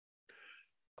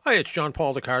Hi, it's John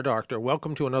Paul, the Car Doctor.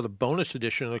 Welcome to another bonus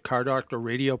edition of the Car Doctor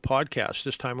Radio Podcast.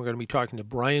 This time we're going to be talking to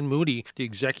Brian Moody, the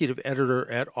executive editor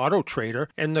at Auto Trader.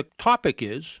 And the topic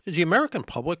is the American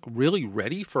public really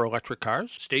ready for electric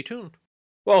cars? Stay tuned.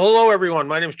 Well, hello, everyone.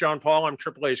 My name is John Paul. I'm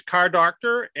AAA's Car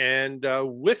Doctor. And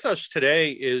with us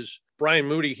today is Brian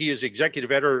Moody. He is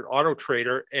executive editor at Auto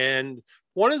Trader. And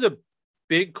one of the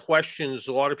big questions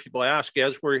a lot of people ask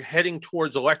as we're heading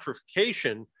towards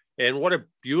electrification, and what a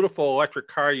beautiful electric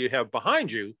car you have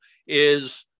behind you,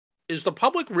 is the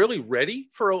public really ready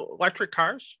for electric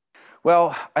cars?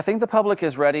 Well, I think the public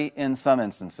is ready in some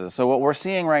instances. So what we're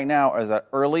seeing right now is that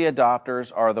early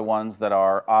adopters are the ones that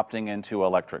are opting into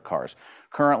electric cars.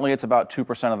 Currently, it's about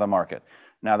 2% of the market.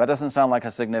 Now, that doesn't sound like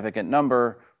a significant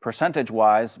number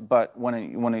percentage-wise, but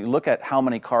when you look at how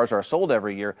many cars are sold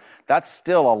every year, that's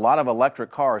still a lot of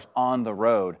electric cars on the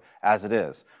road as it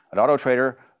is. At Auto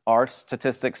Trader, our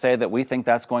statistics say that we think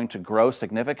that's going to grow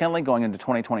significantly going into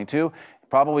 2022.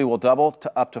 Probably will double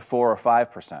to up to 4 or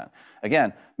 5%.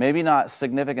 Again, maybe not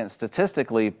significant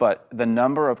statistically, but the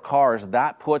number of cars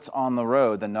that puts on the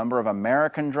road, the number of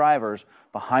American drivers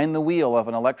behind the wheel of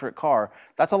an electric car,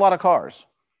 that's a lot of cars.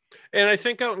 And I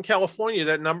think out in California,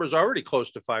 that number is already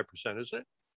close to 5%, isn't it?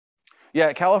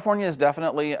 Yeah, California is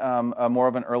definitely more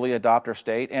of an early adopter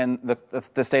state, and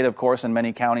the state, of course, and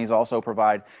many counties also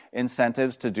provide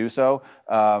incentives to do so.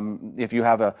 If you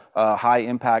have a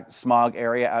high-impact smog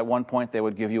area at one point, they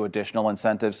would give you additional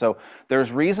incentives. So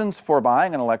there's reasons for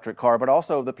buying an electric car, but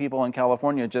also the people in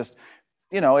California just,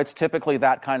 it's typically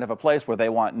that kind of a place where they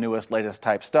want newest, latest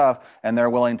type stuff, and they're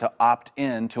willing to opt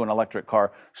in to an electric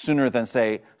car sooner than,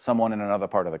 say, someone in another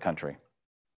part of the country.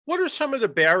 What are some of the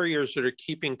barriers that are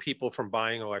keeping people from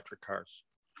buying electric cars?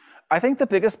 I think the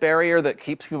biggest barrier that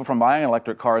keeps people from buying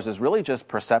electric cars is really just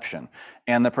perception.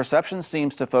 And the perception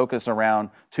seems to focus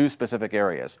around two specific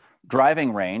areas: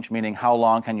 driving range, meaning how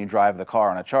long can you drive the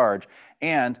car on a charge,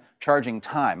 and charging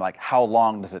time, like how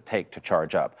long does it take to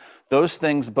charge up. Those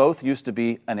things both used to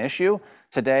be an issue.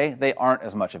 Today, they aren't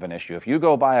as much of an issue. If you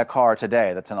go buy a car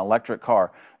today that's an electric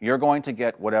car, you're going to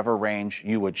get whatever range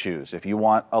you would choose. If you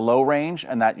want a low range,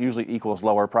 and that usually equals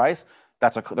lower price,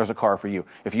 there's a car for you.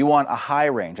 If you want a high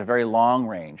range, a very long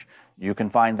range, you can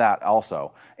find that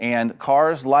also. And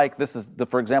cars like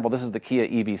for example, this is the Kia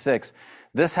EV6.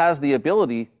 This has the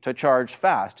ability to charge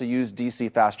fast, to use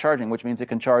DC fast charging, which means it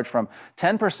can charge from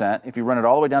 10%, if you run it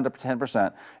all the way down to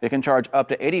 10%, it can charge up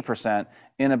to 80%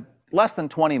 in less than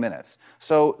 20 minutes.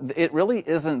 So it really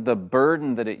isn't the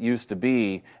burden that it used to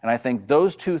be. And I think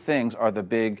those two things are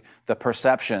the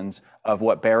perceptions of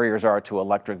what barriers are to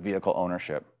electric vehicle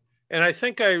ownership. And I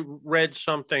think I read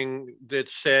something that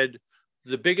said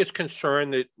one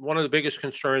of the biggest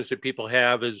concerns that people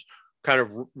have is kind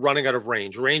of running out of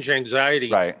range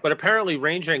anxiety. Right. But apparently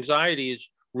range anxiety is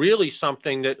really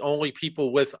something that only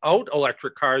people without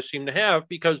electric cars seem to have,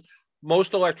 because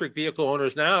most electric vehicle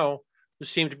owners now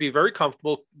seem to be very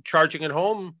comfortable charging at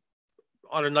home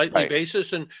on a nightly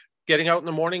basis and getting out in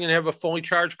the morning and have a fully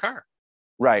charged car.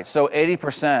 Right. So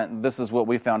 80%, this is what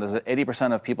we found, is that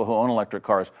 80% of people who own electric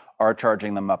cars are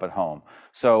charging them up at home.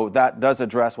 So that does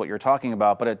address what you're talking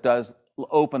about, but it does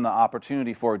open the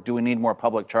opportunity for, do we need more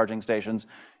public charging stations?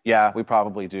 Yeah, we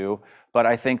probably do. But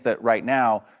I think that right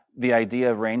now, the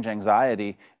idea of range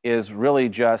anxiety is really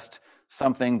just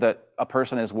something that a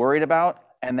person is worried about,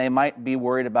 and they might be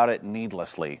worried about it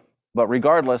needlessly. But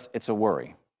regardless, it's a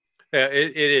worry. Yeah,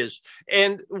 it is.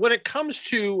 And when it comes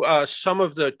to some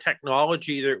of the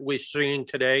technology that we're seeing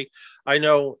today, I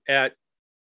know at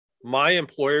my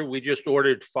employer, we just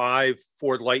ordered 5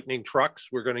 Ford Lightning trucks.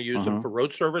 We're going to use them for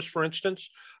road service, for instance.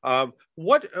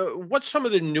 What's some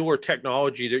of the newer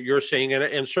technology that you're seeing?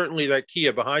 And certainly that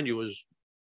Kia behind you is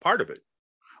part of it.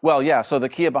 Well, yeah, so the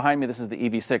Kia behind me, this is the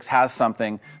EV6, has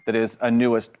something that is a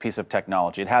newest piece of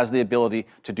technology. It has the ability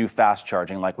to do fast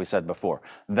charging, like we said before.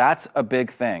 That's a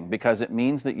big thing, because it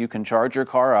means that you can charge your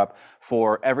car up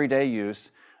for everyday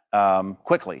use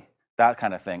quickly, that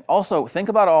kind of thing. Also, think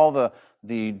about all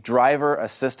the driver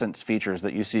assistance features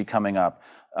that you see coming up.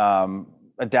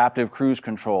 Adaptive cruise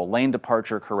control, lane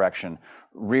departure correction,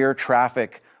 rear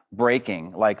traffic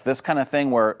braking, like this kind of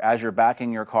thing where as you're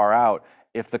backing your car out,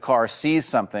 if the car sees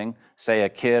something, say a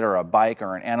kid or a bike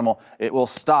or an animal, it will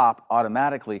stop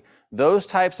automatically. Those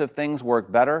types of things work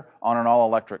better on an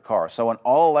all-electric car. So an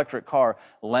all-electric car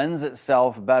lends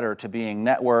itself better to being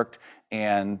networked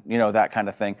and, that kind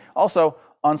of thing. Also,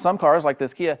 on some cars like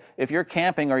this Kia, if you're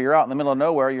camping or you're out in the middle of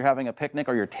nowhere, you're having a picnic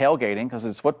or you're tailgating because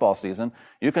it's football season,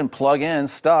 you can plug in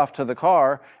stuff to the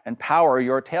car and power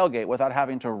your tailgate without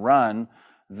having to run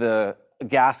the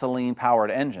gasoline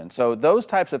powered engine. So those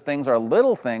types of things are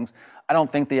little things I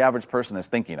don't think the average person is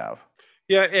thinking of.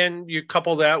 Yeah, and you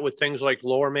couple that with things like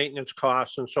lower maintenance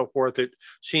costs and so forth. It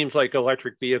seems like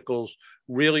electric vehicles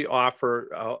really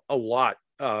offer a lot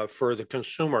for the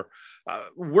consumer.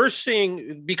 We're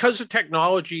seeing, because the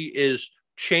technology is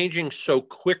changing so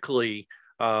quickly,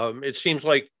 it seems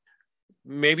like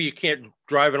maybe you can't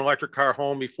drive an electric car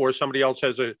home before somebody else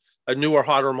has a newer,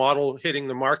 hotter model hitting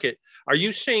the market. Are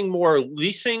you seeing more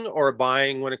leasing or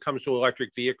buying when it comes to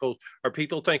electric vehicles? Are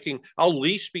people thinking, I'll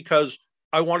lease because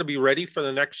I want to be ready for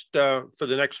the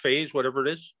next phase, whatever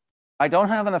it is? I don't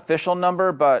have an official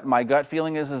number, but my gut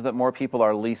feeling is that more people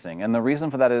are leasing. And the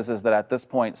reason for that is that at this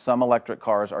point, some electric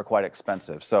cars are quite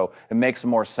expensive. So it makes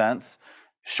more sense.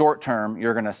 Short term,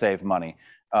 you're going to save money.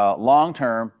 Long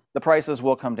term, the prices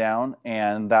will come down,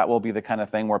 and that will be the kind of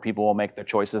thing where people will make the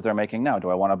choices they're making now. Do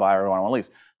I want to buy or do I want to lease?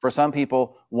 For some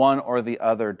people, one or the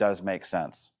other does make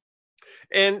sense.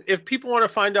 And if people want to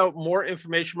find out more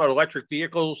information about electric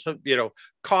vehicles,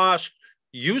 cost,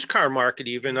 used car market,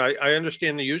 even, I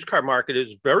understand the used car market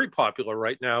is very popular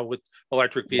right now with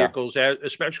electric Yeah. vehicles,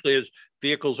 especially as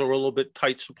vehicles are a little bit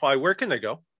tight supply. Where can they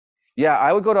go? Yeah,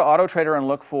 I would go to Auto Trader and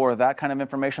look for that kind of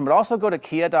information, but also go to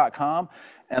kia.com,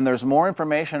 and there's more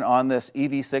information on this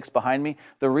EV6 behind me.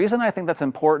 The reason I think that's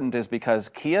important is because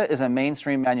Kia is a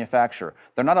mainstream manufacturer.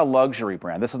 They're not a luxury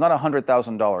brand. This is not a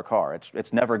 $100,000 car.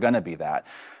 It's never going to be that.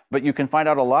 But you can find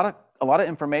out a lot of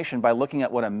information by looking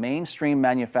at what a mainstream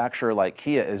manufacturer like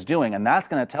Kia is doing, and that's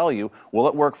going to tell you, will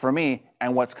it work for me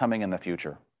and what's coming in the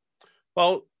future.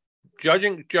 Well,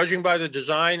 judging by the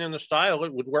design and the style,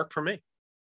 it would work for me.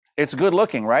 It's good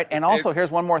looking, right? And also,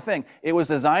 here's one more thing. It was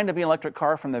designed to be an electric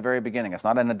car from the very beginning. It's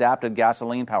not an adapted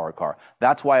gasoline-powered car.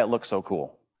 That's why it looks so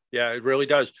cool. Yeah, it really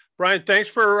does. Brian, thanks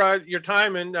for your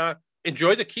time, and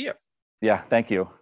enjoy the Kia. Yeah, thank you.